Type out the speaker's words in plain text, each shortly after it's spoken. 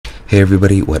Hey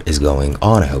everybody, what is going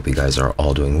on? I hope you guys are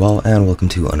all doing well, and welcome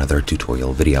to another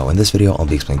tutorial video. In this video, I'll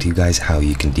be explaining to you guys how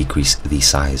you can decrease the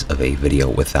size of a video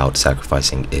without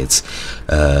sacrificing its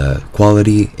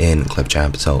quality in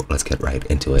Clipchamp. So let's get right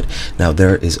into it. Now,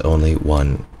 there is only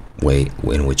one way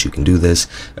in which you can do this.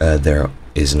 There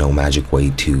is no magic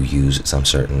way to use some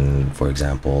certain, for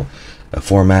example,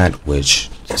 format which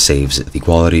saves the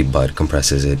quality but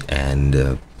compresses it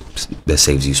and that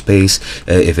saves you space.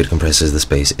 If it compresses the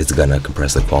space, it's gonna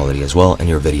compress the quality as well, and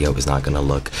your video is not gonna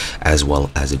look as well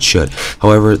as it should.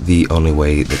 However, the only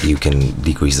way that you can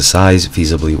decrease the size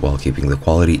feasibly while keeping the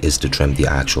quality is to trim the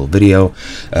actual video.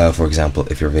 For example,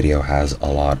 if your video has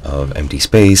a lot of empty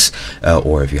space,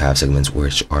 or if you have segments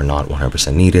which are not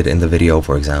 100% needed in the video,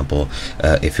 for example,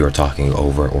 if you're talking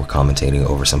over or commentating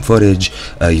over some footage,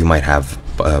 you might have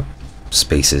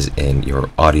spaces in your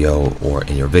audio or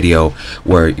in your video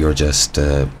where you're just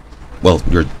well,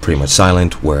 you're pretty much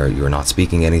silent, where you're not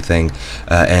speaking anything,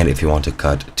 and if you want to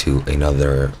cut to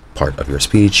another part of your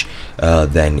speech,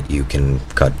 then you can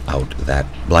cut out that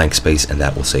blank space, and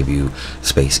that will save you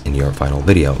space in your final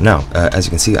video. Now, as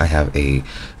you can see, I have a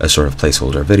sort of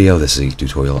placeholder video. This is a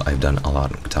tutorial I've done a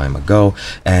long time ago,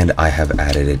 and I have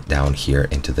added it down here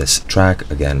into this track.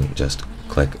 Again, just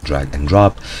click, drag and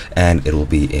drop, and it will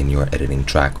be in your editing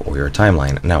track or your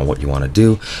timeline. Now, what you want to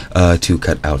do to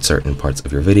cut out certain parts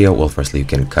of your video, well, firstly, you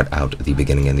can cut out the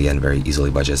beginning and the end very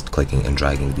easily by just clicking and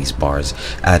dragging these bars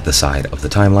at the side of the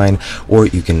timeline, or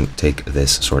you can take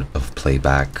this sort of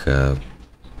playback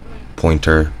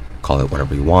pointer, call it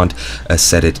whatever you want,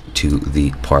 set it to the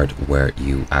part where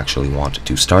you actually want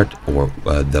to start, or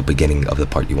the beginning of the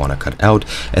part you want to cut out,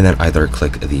 and then either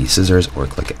click the scissors or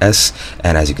click S,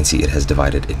 and as you can see, it has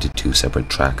divided into two separate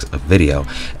tracks of video.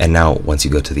 And now, once you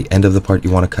go to the end of the part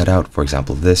you want to cut out, for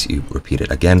example this, you repeat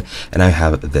it again, and I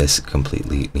have this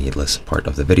completely needless part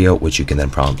of the video, which you can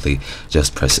then promptly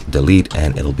just press delete,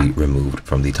 and it'll be removed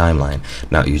from the timeline.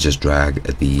 Now, you just drag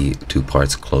the two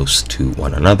parts close to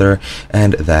one another,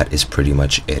 and that is pretty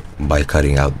much it. By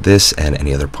cutting out this and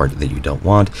any other part that you don't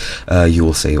want, you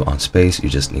will save on space. You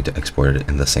just need to export it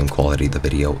in the same quality the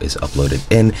video is uploaded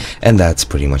in, and that's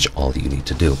pretty much all you need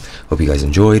to do. Hope you guys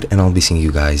enjoyed, and I'll be seeing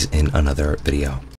you guys in another video.